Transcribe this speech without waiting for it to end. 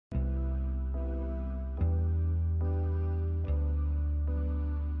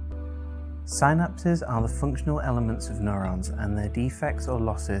Synapses are the functional elements of neurons, and their defects or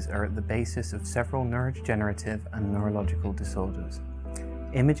losses are at the basis of several neurodegenerative and neurological disorders.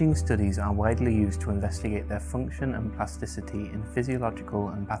 Imaging studies are widely used to investigate their function and plasticity in physiological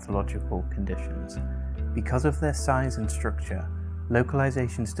and pathological conditions. Because of their size and structure,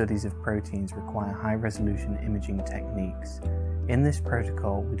 localization studies of proteins require high-resolution imaging techniques. In this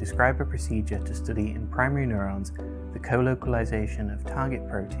protocol, we describe a procedure to study in primary neurons the co-localization of target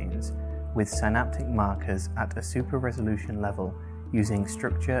proteins with synaptic markers at a super-resolution level using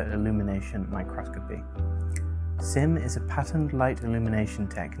structure illumination microscopy. SIM is a patterned light illumination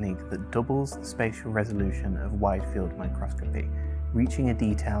technique that doubles the spatial resolution of wide-field microscopy, reaching a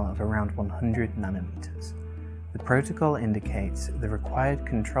detail of around 100 nanometers. The protocol indicates the required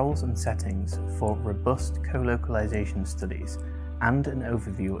controls and settings for robust co-localization studies and an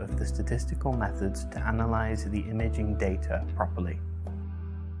overview of the statistical methods to analyze the imaging data properly.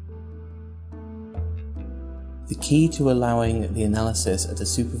 The key to allowing the analysis at a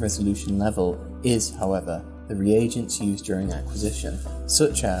super-resolution level is, however, the reagents used during acquisition,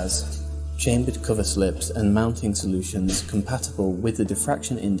 such as chambered cover slips and mounting solutions compatible with the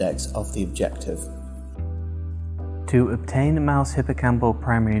diffraction index of the objective. To obtain mouse hippocampal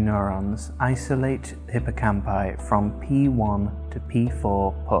primary neurons, isolate hippocampi from P1 to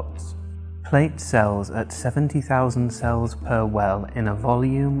P4 pups. Plate cells at 70,000 cells per well in a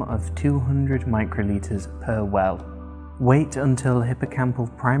volume of 200 microliters per well. Wait until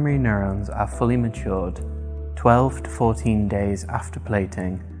hippocampal primary neurons are fully matured, 12 to 14 days after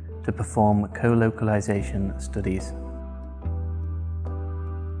plating, to perform co-localization studies.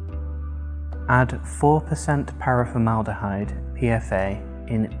 Add 4% paraformaldehyde, PFA,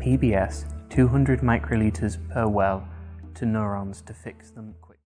 in PBS 200 microliters per well to neurons to fix them quickly.